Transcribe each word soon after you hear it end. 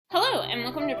Hello, and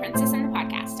welcome to Princess and the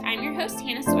Podcast. I'm your host,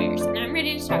 Hannah Sawyers, and I'm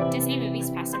ready to talk Disney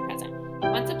movies past and present.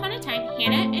 Once upon a time,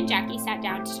 Hannah and Jackie sat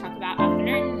down to talk about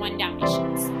 101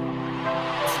 Dalmatians.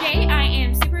 Today, I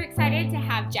am super excited to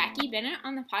have Jackie Bennett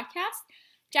on the podcast.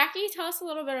 Jackie, tell us a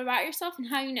little bit about yourself and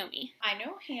how you know me. I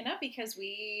know Hannah because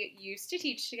we used to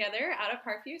teach together out at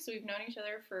Parkview, so we've known each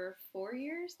other for 4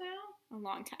 years now. A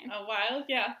long time. A while,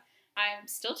 yeah. I'm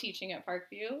still teaching at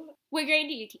Parkview. What grade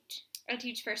do you teach? I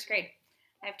teach first grade.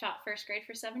 I've taught first grade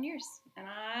for 7 years, and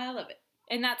I love it.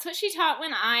 And that's what she taught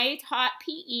when I taught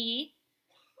PE.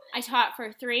 I taught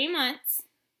for 3 months,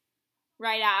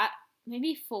 right at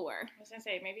maybe 4. I was going to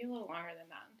say, maybe a little longer than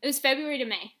that. It was February to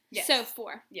May, Yes. So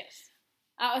 4. Yes.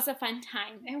 That was a fun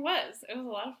time. It was. It was a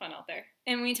lot of fun out there.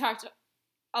 And we talked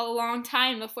a long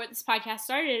time before this podcast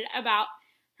started about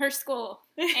her school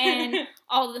and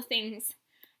all the things.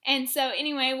 And so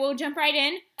anyway, we'll jump right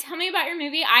in. Tell me about your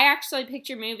movie. I actually picked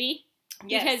your movie.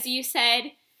 Yes. Because you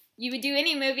said you would do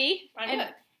any movie. I would.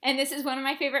 And this is one of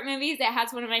my favorite movies that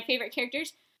has one of my favorite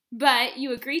characters. But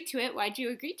you agreed to it. Why'd you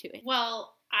agree to it?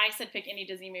 Well, I said pick any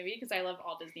Disney movie because I love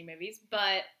all Disney movies.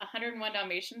 But 101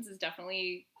 Dalmatians is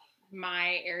definitely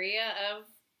my area of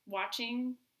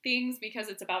watching things because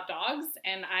it's about dogs.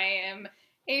 And I am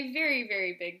a very,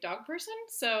 very big dog person.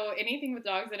 So anything with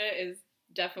dogs in it is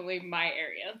definitely my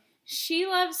area. She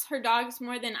loves her dogs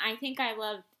more than I think I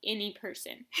love any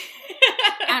person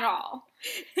at all.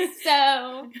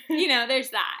 So,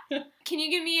 there's that. Can you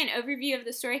give me an overview of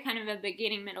the story, kind of a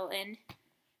beginning, middle, end?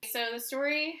 So the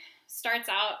story starts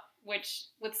out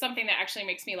with something that actually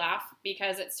makes me laugh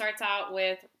because it starts out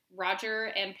with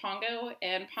Roger and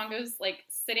Pongo's like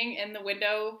sitting in the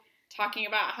window talking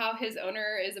about how his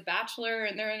owner is a bachelor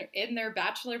and they're in their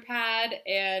bachelor pad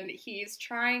and he's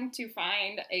trying to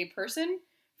find a person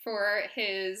for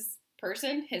his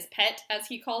pet, as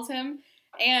he calls him.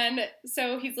 And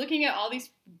so he's looking at all these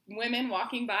women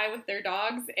walking by with their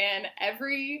dogs, and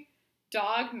every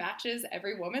dog matches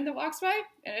every woman that walks by,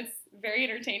 and it's very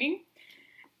entertaining.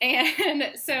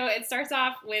 And so it starts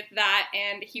off with that,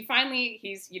 and he's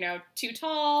too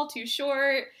tall, too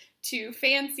short, too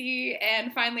fancy,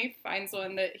 and finally finds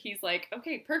one that he's like,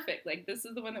 okay, perfect, like this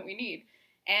is the one that we need.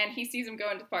 And he sees him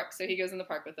go into the park, so he goes in the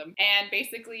park with him. And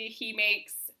basically he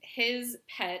makes his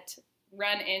pet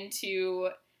run into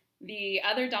the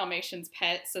other Dalmatian's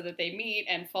pet so that they meet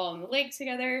and fall in the lake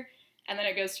together. And then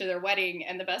it goes to their wedding.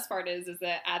 And the best part is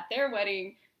that at their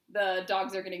wedding, the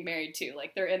dogs are getting married too.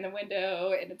 Like they're in the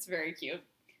window and it's very cute.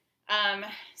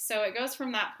 So it goes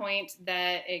from that point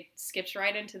that it skips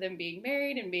right into them being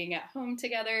married and being at home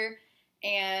together.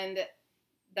 And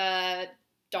the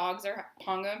dogs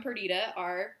Pongo and Perdita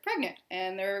are pregnant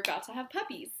and they're about to have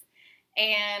puppies.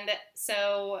 And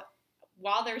so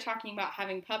while they're talking about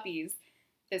having puppies,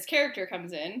 this character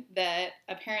comes in that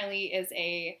apparently is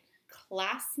a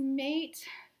classmate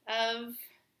of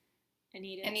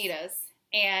Anita's.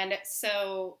 And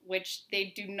so, which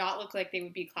they do not look like they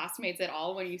would be classmates at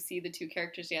all when you see the two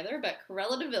characters together, but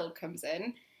Cruella de Vil comes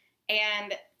in.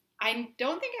 And I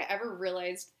don't think I ever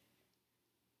realized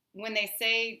when they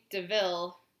say de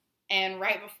Vil, and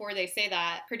right before they say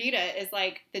that, Perdita is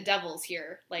like, the devil's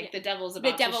here. Like, the devil's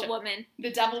about to show. Woman.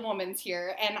 The devil woman's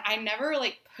here. And I never,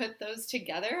 put those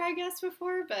together, I guess,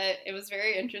 before. But it was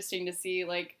very interesting to see,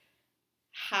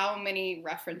 how many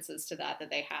references to that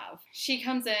they have. She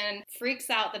comes in, freaks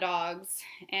out the dogs,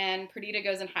 and Perdita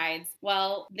goes and hides.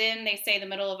 Well, then they say the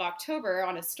middle of October,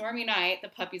 on a stormy night, the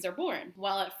puppies are born.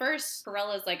 Well, at first,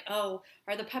 Corella's like, oh,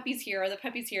 are the puppies here? Are the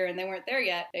puppies here? And they weren't there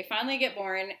yet. They finally get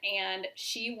born, and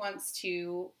she wants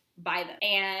to buy them.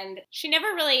 And she never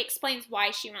really explains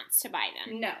why she wants to buy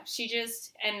them. No, she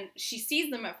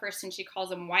sees them at first and she calls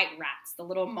them white rats. The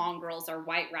little mongrels are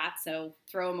white rats, so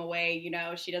throw them away,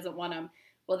 she doesn't want them.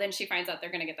 Well, then she finds out they're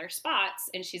going to get their spots,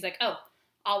 and she's like, oh,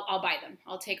 I'll buy them.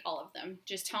 I'll take all of them.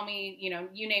 Just tell me,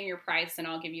 you name your price, and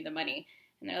I'll give you the money.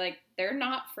 And they're like, they're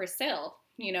not for sale.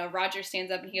 Roger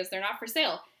stands up, and he goes, they're not for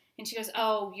sale. And she goes,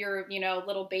 oh, you're,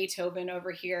 little Beethoven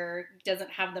over here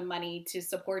doesn't have the money to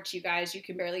support you guys. You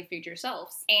can barely feed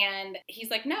yourselves. And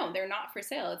he's like, no, they're not for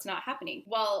sale. It's not happening.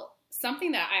 Well,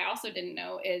 something that I also didn't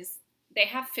know is they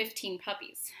have 15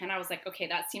 puppies. And I was like, okay,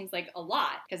 that seems like a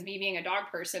lot. Because me being a dog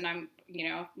person, I'm,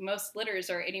 most litters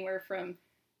are anywhere from,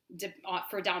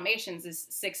 for Dalmatians, is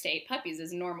 6 to 8 puppies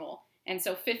is normal. And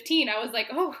so 15, I was like,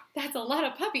 oh, that's a lot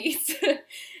of puppies.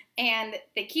 And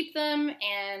they keep them,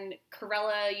 and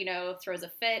Cruella, throws a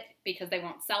fit because they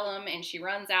won't sell them. And she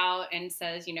runs out and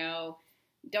says,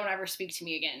 don't ever speak to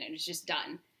me again. And it's just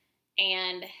done.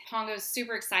 And Pongo's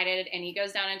super excited, and he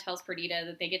goes down and tells Perdita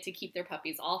that they get to keep their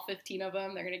puppies, all 15 of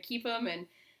them. They're going to keep them, and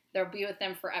they'll be with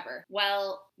them forever.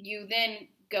 Well, you then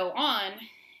go on,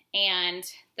 and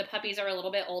the puppies are a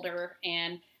little bit older,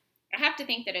 and I have to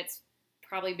think that it's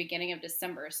probably beginning of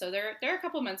December, so they're a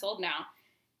couple months old now,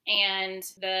 and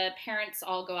the parents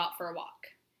all go out for a walk.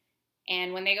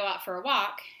 And when they go out for a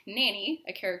walk, Nanny,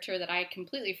 a character that I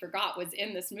completely forgot was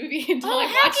in this movie until I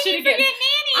watched it again. Forget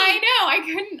Nanny? I know, I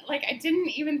couldn't, I didn't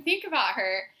even think about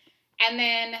her. And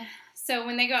then, so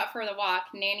when they go out for the walk,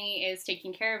 Nanny is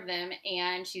taking care of them,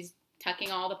 and she's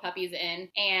tucking all the puppies in,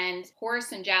 and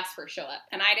Horace and Jasper show up.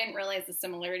 And I didn't realize the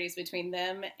similarities between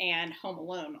them and Home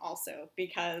Alone also,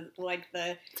 because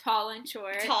the tall and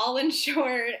short,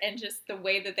 and just the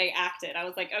way that they acted. I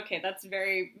was like, okay, that's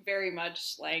very, very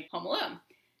much like Home Alone.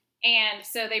 And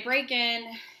so they break in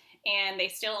and they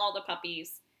steal all the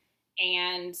puppies,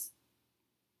 and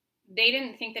they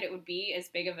didn't think that it would be as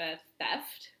big of a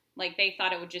theft. They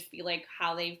thought it would just be like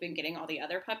how they've been getting all the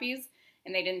other puppies.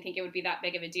 And they didn't think it would be that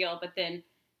big of a deal. But then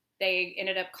they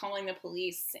ended up calling the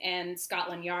police and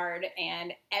Scotland Yard,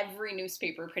 and every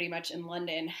newspaper pretty much in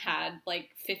London had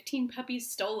 15 puppies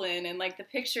stolen, and the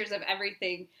pictures of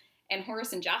everything. And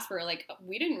Horace and Jasper were like,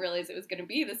 we didn't realize it was going to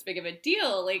be this big of a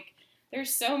deal.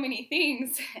 There's so many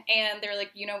things. And they're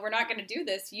like, we're not going to do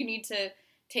this. You need to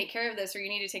take care of this, or you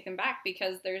need to take them back,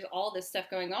 because there's all this stuff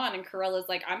going on. And Corella's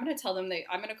like, I'm going to tell them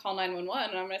I'm going to call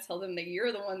 911, and I'm going to tell them that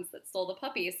you're the ones that stole the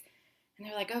puppies. And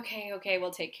they're like, okay,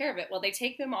 we'll take care of it. Well, they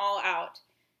take them all out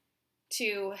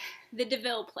to the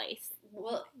DeVille place.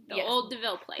 Well, old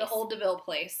DeVille place. The old DeVille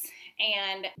place.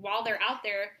 And while they're out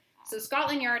there, so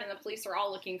Scotland Yard and the police are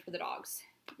all looking for the dogs.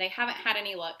 They haven't had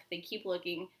any luck. They keep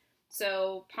looking.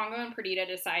 So Pongo and Perdita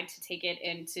decide to take it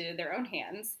into their own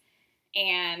hands,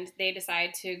 and they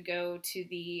decide to go to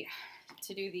do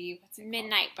the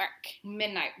Midnight Bark.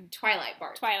 Twilight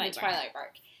Bark.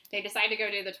 They decide to go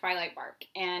to the Twilight Bark,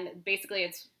 and basically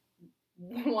it's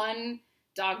one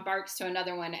dog barks to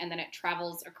another one, and then it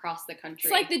travels across the country.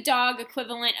 It's like the dog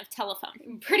equivalent of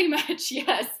telephone. Pretty much,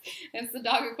 yes. It's the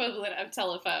dog equivalent of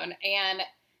telephone. And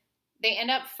they end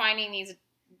up finding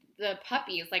the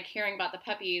puppies, hearing about the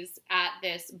puppies at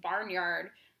this barnyard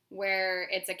where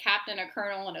it's a captain, a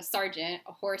colonel, and a sergeant,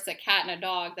 a horse, a cat, and a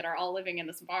dog that are all living in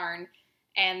this barn.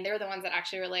 And they're the ones that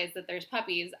actually realize that there's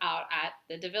puppies out at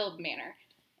the DeVille Manor.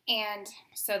 And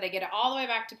so they get it all the way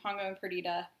back to Pongo and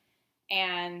Perdita,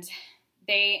 and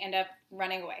they end up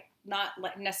running away. Not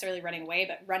necessarily running away,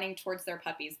 but running towards their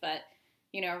puppies. But,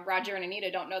 Roger and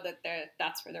Anita don't know that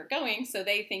that's where they're going, so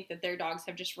they think that their dogs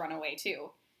have just run away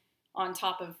too, on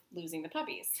top of losing the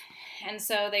puppies. And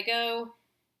so they go,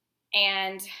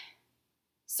 and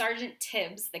Sergeant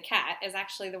Tibbs, the cat, is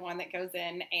actually the one that goes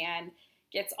in and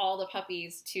gets all the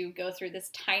puppies to go through this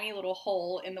tiny little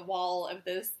hole in the wall of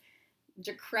this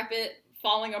decrepit,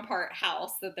 falling apart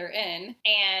house that they're in.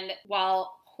 And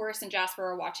while Horace and Jasper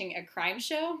are watching a crime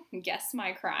show, Guess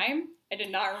My Crime, I did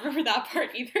not remember that part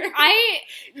either. I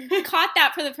caught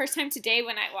that for the first time today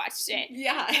when I watched it.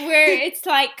 Yeah. Where it's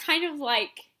I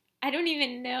don't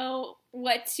even know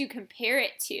what to compare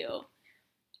it to.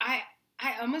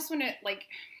 I almost want to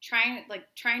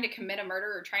trying to commit a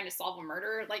murder or trying to solve a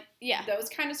murder, those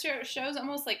kind of shows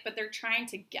almost, but they're trying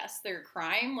to guess their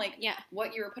crime,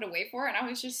 what you were put away for. And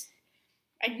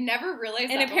I'd never realized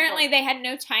that. And apparently they had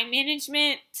no time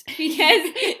management,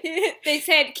 because they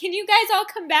said, can you guys all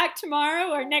come back tomorrow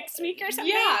or next week or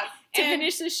something to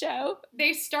finish the show?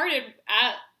 They started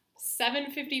at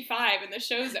 7:55 and the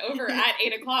show's over at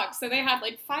 8 o'clock. So they had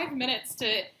 5 minutes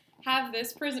to have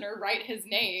this prisoner write his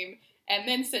name and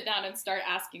then sit down and start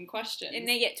asking questions. And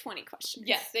they get 20 questions.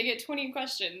 Yes, they get 20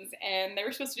 questions, and they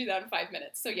were supposed to do that in 5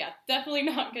 minutes. So yeah, definitely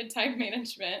not good time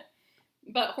management.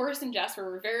 But Horace and Jasper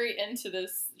were very into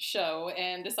this show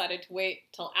and decided to wait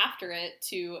till after it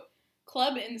to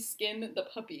club and skin the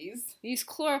puppies. Use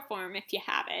chloroform if you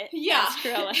have it, yeah. as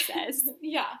Cruella says.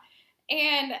 Yeah.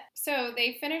 And so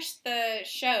they finished the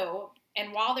show,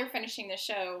 and while they're finishing the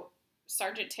show,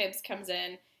 Sergeant Tibbs comes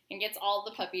in and gets all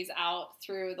the puppies out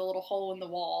through the little hole in the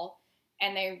wall,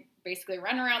 and they basically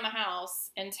run around the house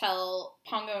until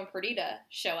Pongo and Perdita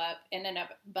show up and end up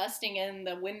busting in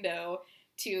the window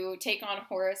to take on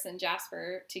Horace and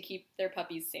Jasper to keep their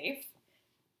puppies safe.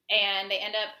 And they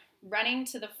end up running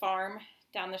to the farm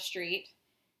down the street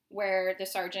where the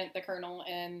sergeant, the colonel,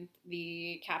 and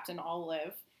the captain all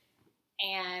live.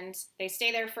 And they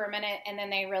stay there for a minute, and then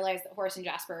they realize that Horace and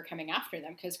Jasper are coming after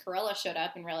them because Corella showed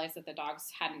up and realized that the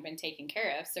dogs hadn't been taken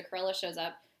care of. So Corella shows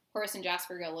up, Horace and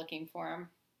Jasper go looking for him.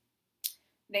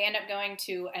 They end up going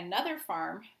to another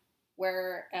farm,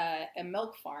 where a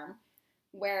milk farm,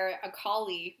 where a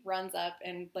collie runs up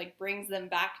and brings them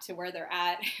back to where they're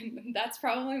at. And that's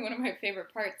probably one of my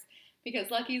favorite parts,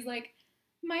 because Lucky's like,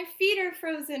 my feet are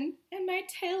frozen, and my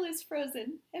tail is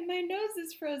frozen, and my nose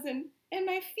is frozen, and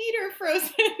my feet are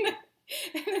frozen.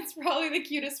 And it's probably the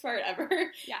cutest part ever.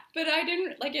 Yeah. But I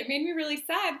didn't, like, it made me really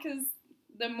sad because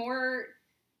the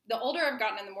older I've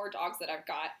gotten and the more dogs that I've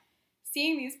got,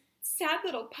 seeing these sad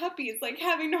little puppies, like,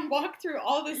 having to walk through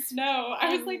all the snow,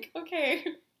 I was like, okay.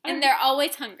 And they're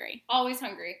always hungry. Always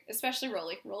hungry, especially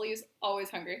Rolly. Rolly is always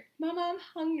hungry. Mama, I'm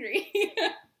hungry.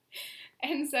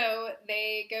 And so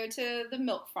they go to the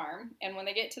milk farm, and when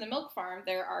they get to the milk farm,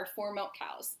 there are 4 milk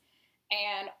cows.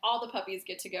 And all the puppies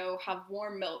get to go have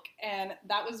warm milk. And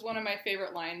that was one of my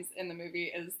favorite lines in the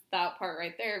movie, is that part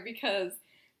right there, because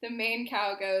the main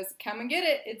cow goes, come and get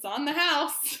it, it's on the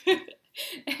house.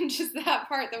 And just that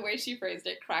part, the way she phrased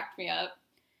it, cracked me up.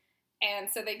 And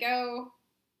so they go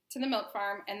to the milk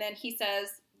farm, and then he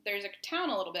says, there's a town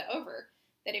a little bit over,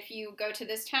 that if you go to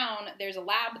this town, there's a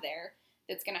lab there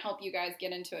that's going to help you guys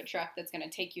get into a truck that's going to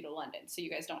take you to London, so you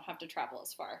guys don't have to travel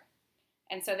as far.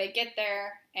 And so they get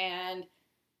there, and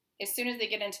as soon as they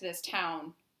get into this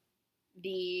town,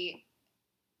 the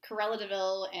Cruella de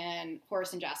Vil and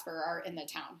Horace and Jasper are in the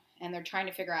town, and they're trying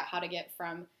to figure out how to get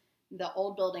from the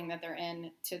old building that they're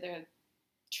in to the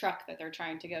truck that they're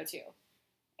trying to go to.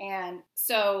 And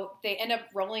so they end up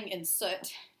rolling in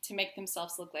soot to make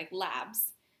themselves look like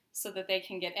labs so that they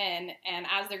can get in. And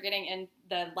as they're getting in,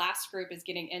 the last group is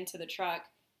getting into the truck,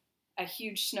 a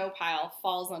huge snow pile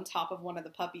falls on top of one of the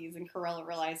puppies, and Cruella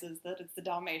realizes that it's the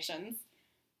Dalmatians.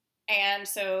 And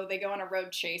so they go on a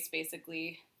road chase,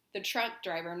 basically. The truck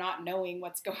driver, not knowing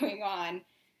what's going on,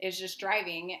 is just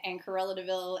driving, and Cruella de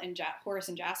Vil and Horace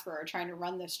and Jasper are trying to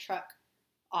run this truck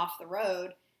off the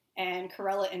road, and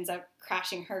Cruella ends up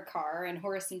crashing her car, and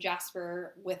Horace and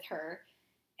Jasper with her,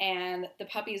 and the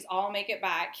puppies all make it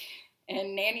back,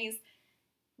 and Nanny's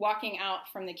walking out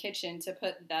from the kitchen to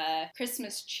put the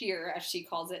Christmas cheer, as she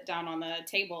calls it, down on the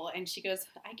table, and she goes,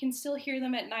 I can still hear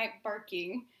them at night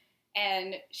barking,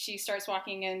 and she starts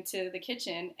walking into the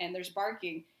kitchen, and there's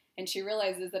barking, and she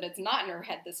realizes that it's not in her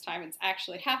head this time, it's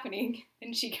actually happening,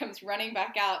 and she comes running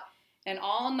back out, and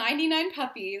all 99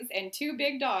 puppies and 2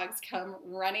 big dogs come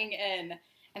running in,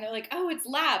 and they're like, oh, it's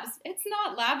labs. It's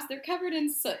not labs, they're covered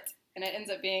in soot, and it ends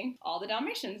up being all the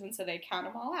Dalmatians, and so they count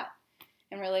them all out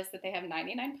and realize that they have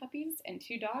 99 puppies and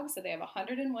 2 dogs, so they have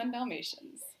 101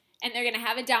 Dalmatians. And they're going to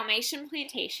have a Dalmatian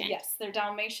plantation. Yes, their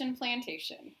Dalmatian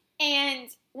plantation. And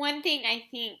one thing I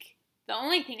think, the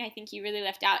only thing I think you really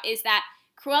left out is that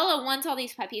Cruella wants all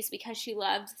these puppies because she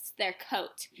loves their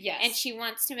coat. Yes. And she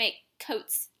wants to make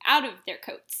coats out of their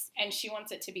coats. And she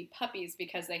wants it to be puppies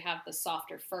because they have the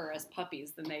softer fur as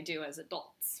puppies than they do as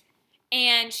adults.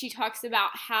 And she talks about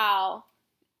how,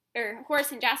 or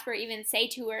Horace and Jasper even say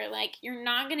to her, like, you're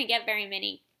not going to get very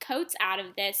many coats out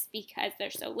of this because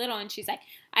they're so little. And she's like,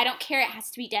 I don't care, it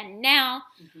has to be done now.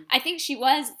 Mm-hmm. I think she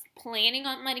was planning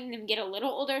on letting them get a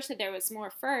little older so there was more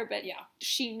fur, but yeah,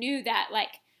 she knew that, like,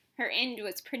 her end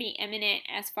was pretty imminent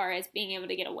as far as being able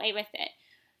to get away with it.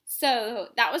 So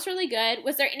that was really good.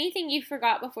 Was there anything you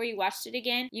forgot before you watched it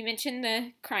again? You mentioned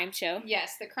the crime show.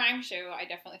 Yes, the crime show I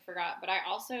definitely forgot, but I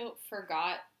also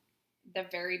forgot the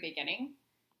very beginning.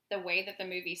 The way that the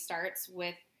movie starts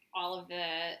with all of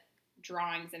the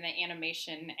drawings and the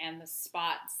animation and the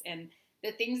spots and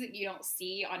the things that you don't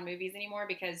see on movies anymore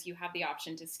because you have the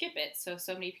option to skip it.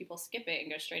 So many people skip it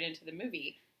and go straight into the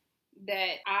movie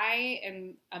that I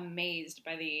am amazed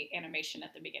by the animation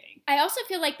at the beginning. I also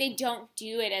feel like they don't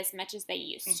do it as much as they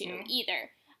used to either.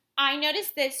 I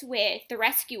noticed this with The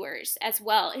Rescuers as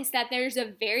well, is that there's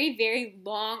a very, very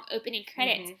long opening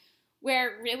credits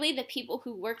where really the people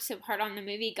who worked so hard on the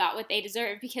movie got what they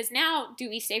deserve, because now, do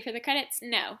we stay for the credits?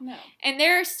 No. And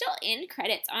there are still end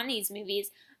credits on these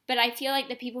movies, but I feel like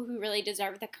the people who really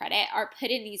deserve the credit are put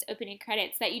in these opening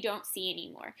credits that you don't see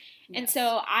anymore. Yes. And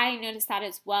so I noticed that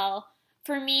as well.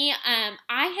 For me,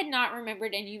 I had not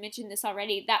remembered, and you mentioned this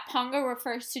already, that Pongo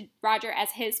refers to Roger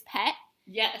as his pet.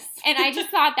 Yes. And I just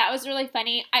thought that was really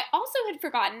funny. I also had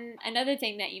forgotten another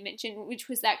thing that you mentioned, which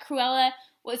was that Cruella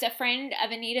was a friend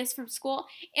of Anita's from school.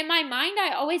 In my mind,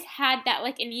 I always had that,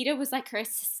 like, Anita was, like, her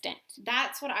assistant.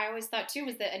 That's what I always thought, too,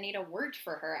 was that Anita worked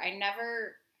for her.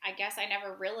 I guess I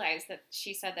never realized that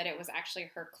she said that it was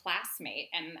actually her classmate.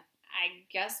 And I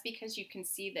guess because you can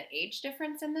see the age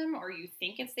difference in them, or you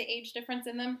think it's the age difference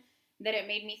in them, that it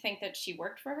made me think that she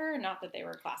worked for her, not that they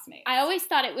were classmates. I always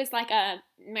thought it was like a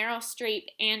Meryl Streep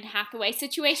and Hathaway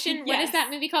situation. Yes. What is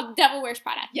that movie called? Devil Wears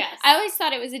Prada. Yes. I always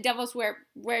thought it was a Devil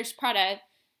Wears Prada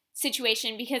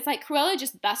situation because, like, Cruella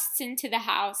just busts into the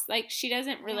house. Like, she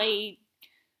doesn't really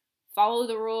follow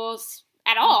the rules.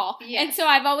 at all. Yes. And so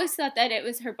I've always thought that it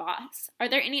was her boss. Are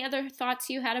there any other thoughts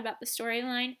you had about the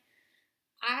storyline?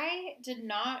 I did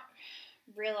not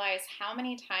realize how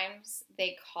many times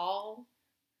they call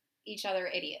each other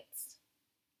idiots.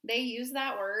 They use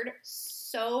that word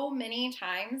so many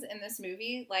times in this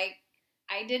movie. Like,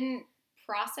 I didn't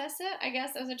process it, I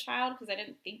guess, as a child because I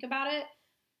didn't think about it.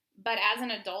 But as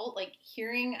an adult, like,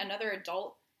 hearing another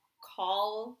adult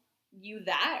call you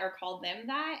that or call them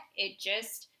that, it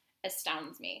just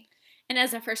astounds me. And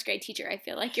as a first grade teacher, I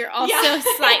feel like you're also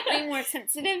slightly more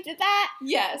sensitive to that.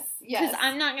 Yes. Because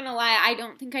I'm not going to lie, I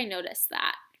don't think I noticed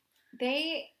that.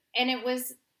 And it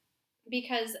was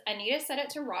because Anita said it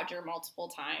to Roger multiple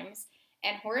times,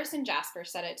 and Horace and Jasper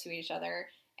said it to each other,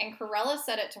 and Cruella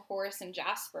said it to Horace and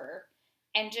Jasper,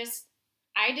 and just,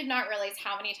 I did not realize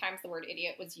how many times the word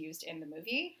idiot was used in the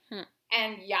movie.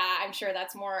 And yeah, I'm sure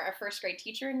that's more a first grade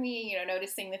teacher in me, you know,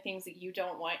 noticing the things that you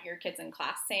don't want your kids in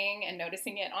class saying and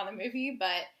noticing it on the movie,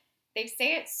 but they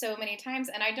say it so many times,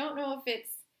 and I don't know if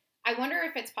I wonder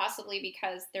if it's possibly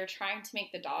because they're trying to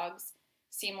make the dogs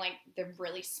seem like the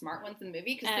really smart ones in the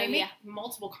movie, because they make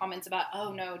multiple comments about,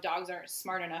 oh no, dogs aren't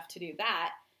smart enough to do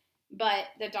that, but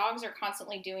the dogs are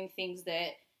constantly doing things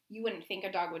that you wouldn't think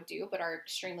a dog would do, but are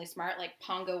extremely smart, like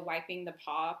Pongo wiping the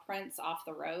paw prints off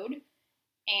the road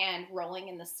and rolling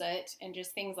in the soot and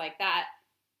just things like that.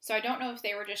 So I don't know if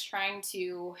they were just trying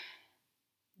to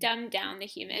dumb down the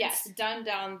humans. Yes, dumb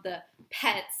down the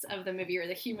pets of the movie or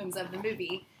the humans of the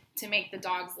movie to make the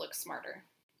dogs look smarter.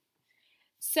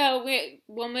 So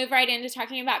we'll move right into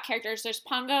talking about characters. There's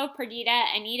Pongo, Perdita,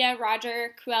 Anita,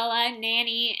 Roger, Cruella,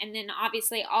 Nanny, and then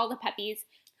obviously all the puppies.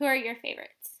 Who are your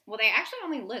favorites? Well, they actually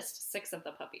only list 6 of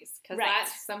the puppies, because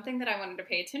that's something that I wanted to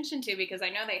pay attention to, because I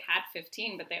know they had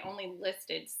 15, but they only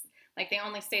listed, like, they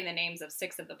only say the names of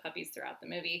 6 of the puppies throughout the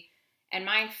movie. And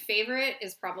my favorite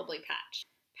is probably Patch.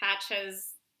 Patch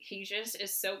he just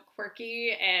is so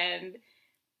quirky, and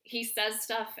he says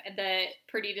stuff that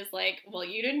Perdita's like, well,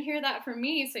 you didn't hear that from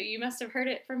me, so you must have heard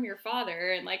it from your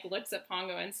father, and, like, looks at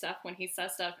Pongo and stuff when he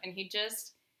says stuff, and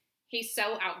he's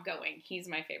so outgoing. He's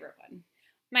my favorite one.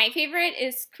 My favorite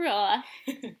is Cruella.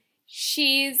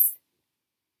 She's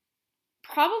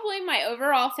probably my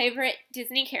overall favorite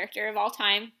Disney character of all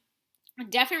time.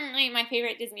 Definitely my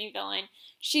favorite Disney villain.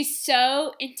 She's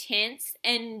so intense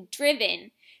and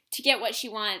driven to get what she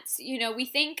wants. You know, we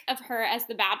think of her as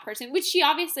the bad person, which she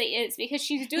obviously is, because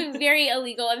she's doing very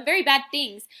illegal and very bad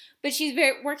things, but she's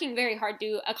working very hard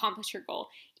to accomplish her goal,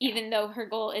 even though her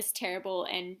goal is terrible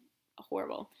and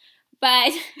horrible.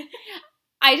 But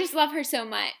I just love her so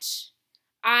much.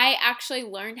 I actually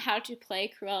learned how to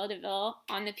play Cruella de Vil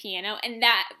on the piano, and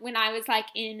that when I was like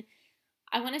in,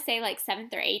 I want to say like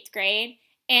 7th or 8th grade,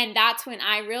 and that's when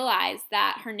I realized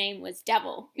that her name was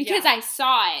Devil, because I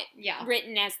saw it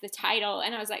written as the title,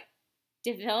 and I was like,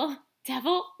 Devil?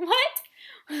 Devil?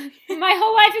 What? My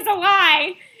whole life is a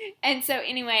lie. And so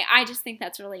anyway, I just think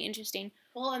that's really interesting.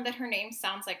 Well, and that her name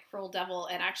sounds like Cruel Devil,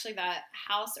 and actually that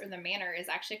house or the manor is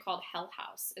actually called Hell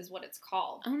House, is what it's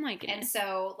called. Oh my goodness. And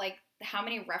so, like, how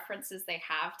many references they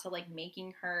have to, like,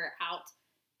 making her out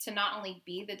to not only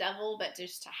be the devil, but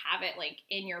just to have it, like,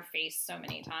 in your face so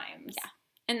many times. Yeah.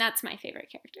 And that's my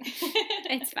favorite character.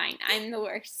 It's fine. I'm the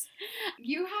worst.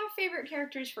 You have favorite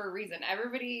characters for a reason.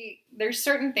 There's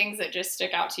certain things that just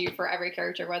stick out to you for every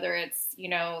character, whether it's, you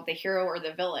know, the hero or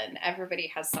the villain. Everybody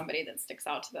has somebody that sticks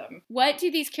out to them. What do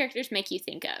these characters make you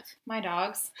think of? My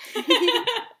dogs.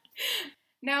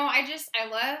 No, I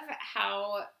love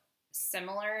how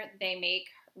similar they make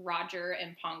Roger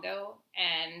and Pongo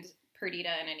and Perdita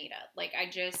and Anita. Like,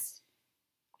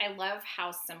 I love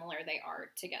how similar they are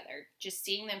together. Just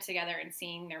seeing them together and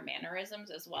seeing their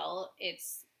mannerisms as well,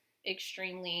 it's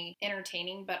extremely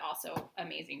entertaining, but also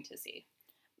amazing to see.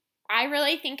 I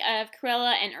really think of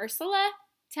Cruella and Ursula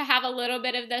to have a little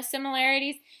bit of those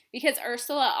similarities, because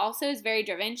Ursula also is very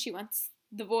driven. She wants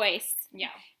the voice. Yeah.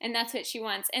 And that's what she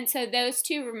wants. And so those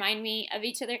two remind me of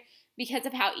each other because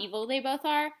of how evil they both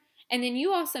are. And then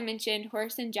you also mentioned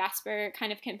Horace and Jasper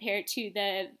kind of compared to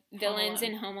the villains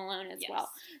in Home Alone as well.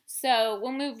 So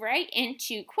we'll move right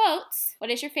into quotes. What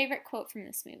is your favorite quote from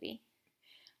this movie?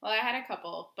 Well, I had a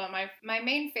couple, but my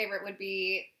main favorite would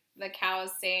be the cows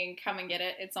saying, "Come and get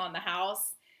it, it's on the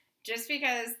house." Just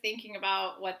because thinking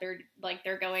about what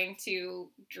they're going to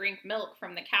drink milk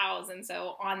from the cows, and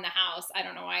so on the house, I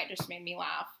don't know why, it just made me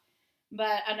laugh.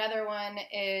 But another one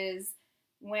is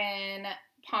when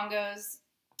Pongo's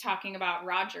talking about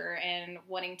Roger and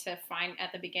wanting to find,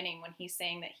 at the beginning when he's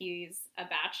saying that he's a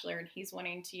bachelor and he's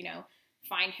wanting to, you know,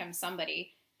 find him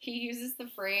somebody. he uses the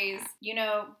phrase,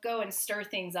 go and stir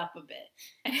things up a bit.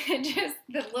 And it just,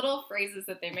 the little phrases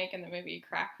that they make in the movie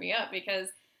crack me up because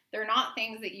they're not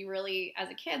things that you really, as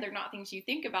a kid, they're not things you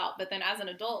think about. But then as an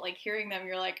adult, like hearing them,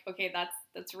 you're like, okay,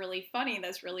 that's really funny.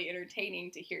 That's really entertaining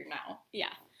to hear now.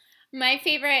 Yeah. My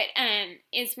favorite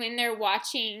is when they're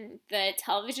watching the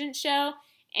television show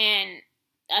and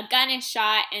a gun is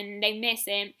shot and they miss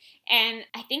him. And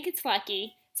I think it's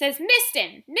Lucky says, missed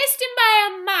him by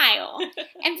a mile.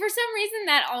 And for some reason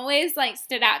that always like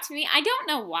stood out to me. I don't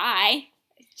know why.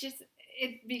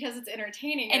 Because it's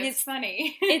entertaining and it's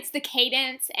funny. It's the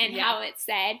cadence and how it's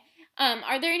said.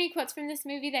 Are there any quotes from this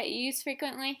movie that you use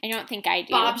frequently? I don't think I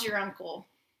do. Bob's your uncle.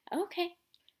 Okay.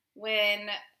 When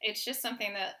it's just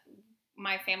something that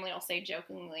my family will say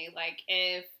jokingly, like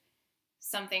if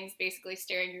something's basically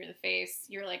staring you in the face,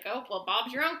 you're like, oh, well,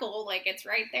 Bob's your uncle. Like, it's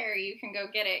right there. You can go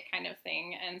get it kind of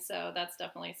thing. And so that's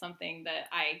definitely something that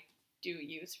I do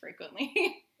use frequently.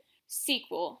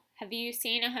 Sequel. Have you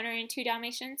seen 102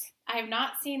 Dalmatians? I have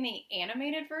not seen the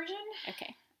animated version.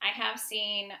 Okay. I have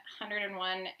seen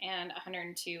 101 and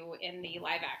 102 in the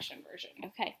live action version.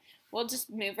 Okay. We'll just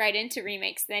move right into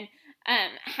remakes then.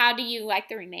 How do you like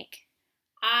the remake?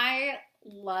 I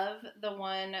love the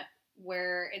one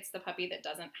where it's the puppy that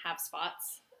doesn't have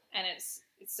spots, and it's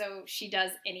so she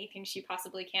does anything she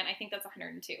possibly can. I think that's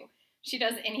 102. She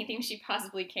does anything she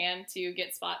possibly can to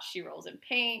get spots. She rolls in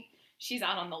paint. She's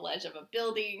out on the ledge of a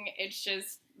building. It's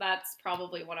just, that's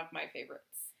probably one of my favorites.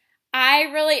 I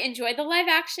really enjoy the live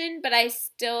action, but I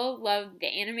still love the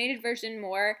animated version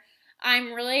more.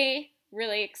 I'm really,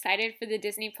 really excited for the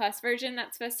Disney Plus version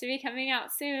that's supposed to be coming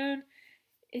out soon.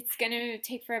 It's going to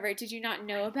take forever. Did you not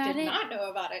know about it? Did not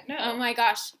know about it, no. Oh my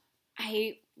gosh.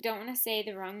 I don't want to say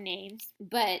the wrong names,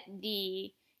 but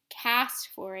the cast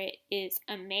for it is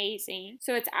amazing.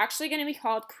 So it's actually going to be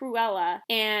called Cruella,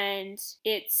 and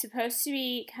it's supposed to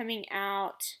be coming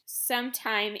out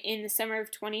sometime in the summer of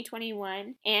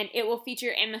 2021, and it will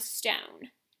feature Emma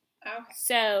Stone. Okay.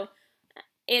 So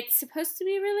it's supposed to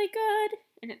be really good,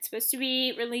 and it's supposed to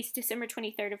be released December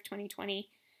 23rd of 2020.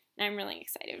 And I'm really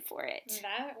excited for it.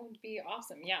 That would be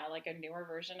awesome. Yeah, like a newer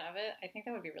version of it. I think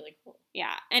that would be really cool.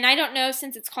 Yeah, and I don't know,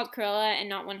 since it's called Cruella and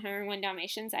not 101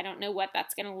 Dalmatians, I don't know what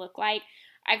that's going to look like.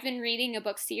 I've been reading a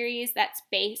book series that's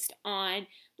based on,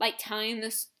 like, telling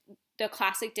the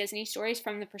classic Disney stories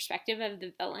from the perspective of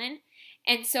the villain.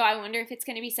 And so I wonder if it's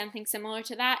going to be something similar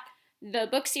to that. The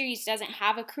book series doesn't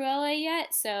have a Cruella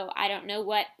yet, so I don't know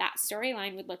what that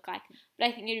storyline would look like. But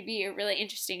I think it would be really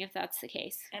interesting if that's the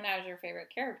case. And as your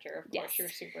favorite character, of course, you're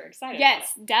super excited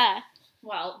Yes, about it. duh.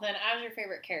 Well, then as your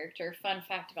favorite character, fun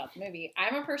fact about the movie,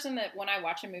 I'm a person that when I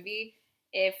watch a movie,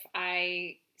 if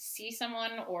I see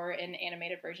someone or in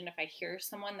animated version, if I hear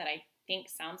someone that I think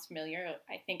sounds familiar,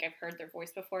 I think I've heard their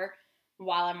voice before,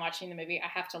 while I'm watching the movie, I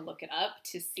have to look it up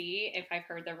to see if I've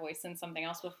heard their voice in something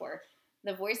else before.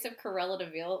 The voice of Cruella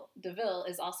DeVille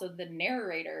is also the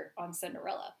narrator on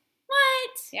Cinderella.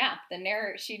 What? Yeah,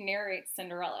 she narrates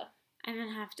Cinderella. I'm going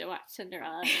to have to watch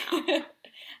Cinderella now.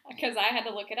 Because I had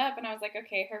to look it up, and I was like,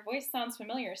 okay, her voice sounds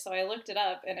familiar. So I looked it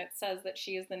up, and it says that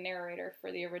she is the narrator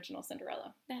for the original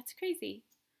Cinderella. That's crazy.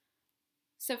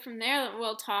 So from there,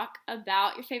 we'll talk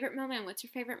about your favorite moment. What's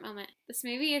your favorite moment? This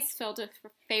movie is filled with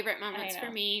favorite moments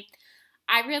for me.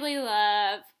 I really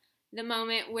love the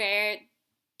moment where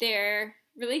they're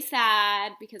really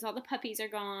sad because all the puppies are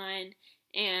gone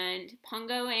and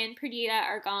Pongo and Perdita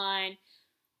are gone,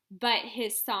 but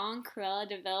his song Cruella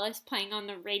DeVille is playing on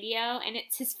the radio, and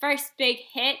it's his first big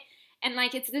hit, and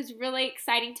like it's this really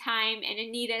exciting time, and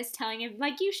Anita is telling him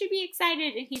like, you should be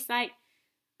excited, and he's like,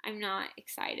 I'm not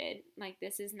excited, like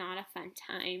this is not a fun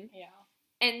time. Yeah.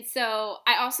 And so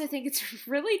I also think it's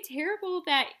really terrible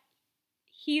that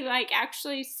he, like,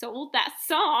 actually sold that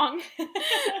song.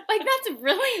 Like, that's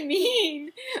really mean.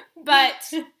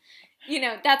 But, you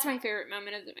know, that's my favorite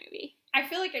moment of the movie. I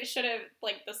feel like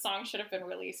the song should have been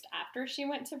released after she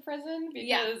went to prison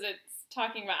because it's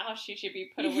talking about how she should be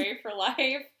put away for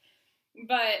life.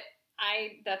 But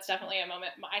that's definitely a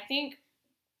moment. I think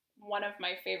one of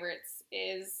my favorites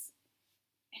is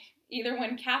either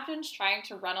when Captain's trying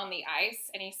to run on the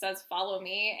ice and he says, follow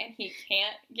me, and he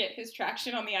can't get his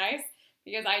traction on the ice.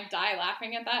 Because I die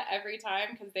laughing at that every time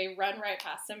because they run right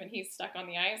past him and he's stuck on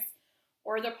the ice.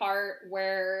 Or the part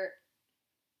where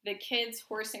the kids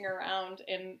horsing around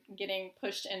and getting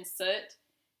pushed in soot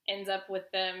ends up with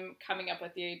them coming up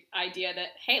with the idea that,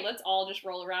 hey, let's all just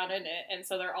roll around in it. And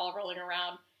so they're all rolling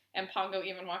around. And Pongo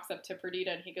even walks up to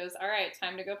Perdita and he goes, all right,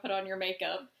 time to go put on your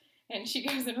makeup. And she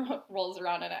goes and rolls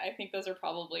around in it. I think those are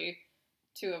probably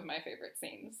two of my favorite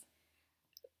scenes.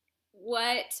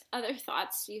 What other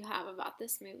thoughts do you have about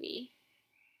this movie?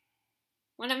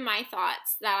 One of my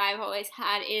thoughts that I've always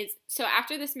had is, so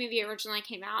after this movie originally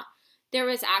came out, there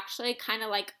was actually kind of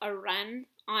like a run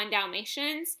on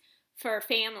Dalmatians for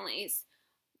families.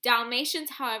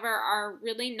 Dalmatians, however, are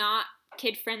really not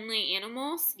kid-friendly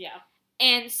animals. Yeah.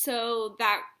 And so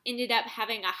that ended up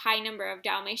having a high number of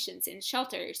Dalmatians in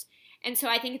shelters. And so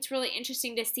I think it's really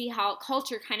interesting to see how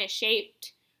culture kind of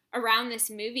shaped around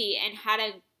this movie and had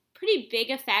a pretty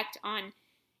big effect on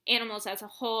animals as a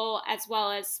whole, as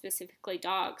well as specifically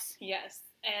dogs. Yes.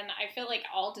 And I feel like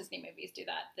all Disney movies do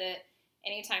that. That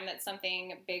anytime that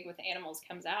something big with animals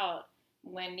comes out,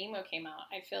 when Nemo came out,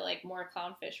 I feel like more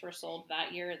clownfish were sold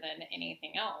that year than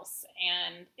anything else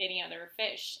and any other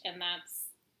fish. And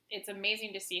it's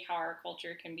amazing to see how our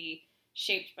culture can be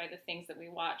shaped by the things that we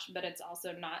watch, but it's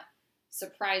also not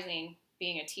surprising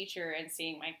being a teacher and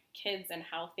seeing my kids and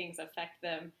how things affect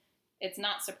them. It's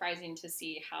not surprising to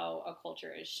see how a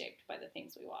culture is shaped by the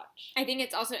things we watch. I think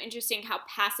it's also interesting how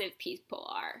passive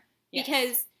people are. Yes.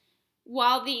 Because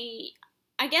while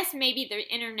I guess maybe the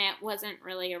internet wasn't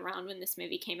really around when this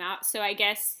movie came out, so I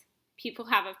guess people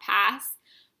have a pass,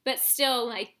 but still,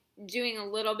 like, doing a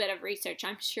little bit of research,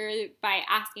 I'm sure by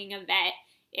asking a vet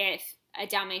if a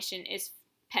Dalmatian is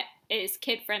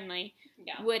kid-friendly,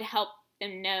 Yeah. would help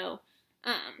them know.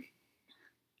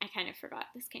 I kind of forgot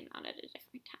this came out at a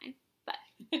different time.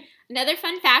 But another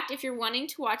fun fact, if you're wanting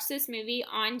to watch this movie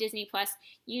on Disney Plus,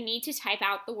 you need to type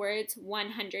out the words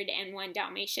 101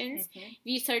 Dalmatians. Mm-hmm. If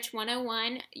you search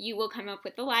 101, you will come up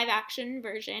with the live-action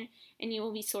version, and you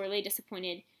will be sorely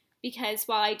disappointed because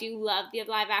while I do love the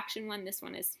live-action one, this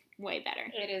one is way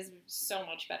better. It is so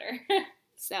much better.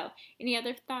 So, any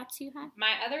other thoughts you have?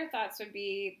 My other thoughts would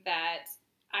be that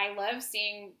I love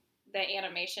seeing the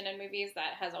animation in movies.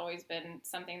 That has always been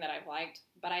something that I've liked,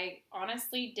 but I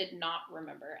honestly did not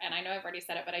remember, and I know I've already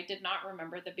said it, but I did not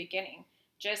remember the beginning.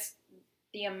 Just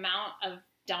the amount of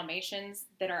Dalmatians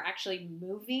that are actually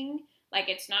moving. Like,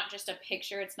 it's not just a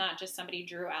picture. It's not just somebody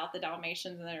drew out the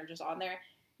Dalmatians and they're just on there.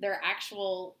 They're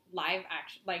actual live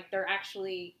action, like they're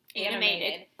actually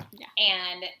animated. Yeah.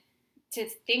 And to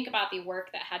think about the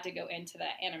work that had to go into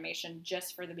that animation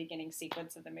just for the beginning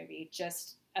sequence of the movie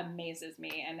just amazes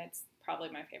me, and it's probably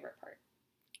my favorite part.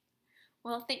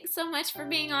 Well, thanks so much for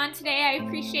being on today. I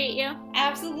appreciate you.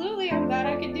 Absolutely. I'm glad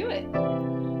I could do it.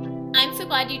 I'm so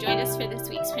glad you joined us for this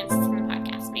week's Princess in the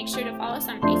Podcast. Make sure to follow us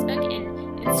on Facebook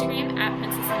and Instagram at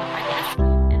Princess in the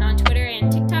Podcast, and on Twitter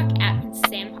and TikTok